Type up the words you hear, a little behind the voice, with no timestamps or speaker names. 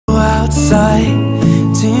outside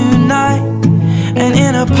tonight, and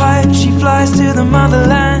in a pipe she flies to the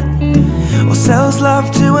motherland, or sells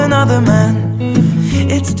love to another man.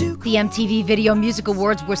 It's too. The MTV Video Music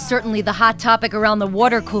Awards were certainly the hot topic around the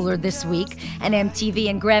water cooler this week, and MTV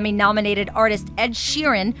and Grammy-nominated artist Ed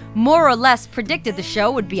Sheeran more or less predicted the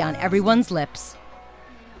show would be on everyone's lips.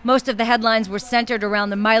 Most of the headlines were centered around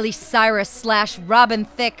the Miley Cyrus / Robin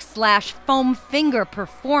Thicke / Foam Finger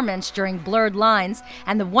performance during Blurred Lines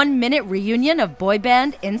and the 1-minute reunion of boy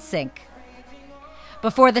band NSYNC.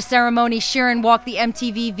 Before the ceremony, Sheeran walked the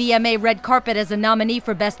MTV VMA red carpet as a nominee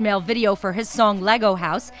for Best Male Video for his song Lego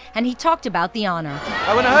House, and he talked about the honor.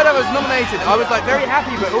 When I heard I was nominated, I was very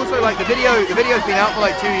happy, but also the video's been out for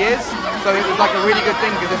 2 years, so it was a really good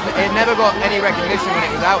thing because it never got any recognition when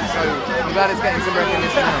it was out, so I'm glad it's getting some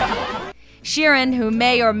recognition now. Sheeran, who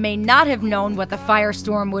may or may not have known what the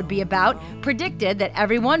firestorm would be about, predicted that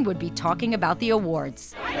everyone would be talking about the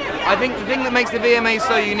awards. I think the thing that makes the VMAs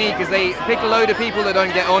so unique is they pick a load of people that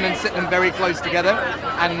don't get on and sit them very close together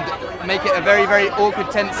and make it a very, very awkward,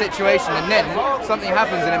 tense situation, and then something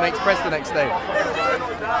happens and it makes press the next day.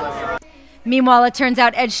 Meanwhile, it turns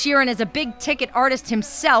out Ed Sheeran is a big-ticket artist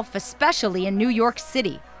himself, especially in New York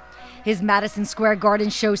City. His Madison Square Garden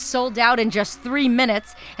show sold out in just 3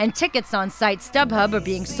 minutes, and tickets on site StubHub are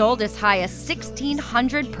being sold as high as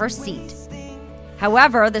 $1,600 per seat.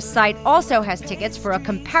 However, the site also has tickets for a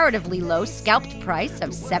comparatively low scalped price of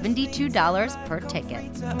 $72 per ticket.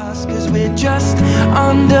 Cause we're just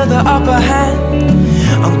under the upper hand.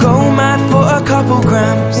 I'm going mad for a couple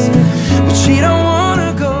grams, but she don't want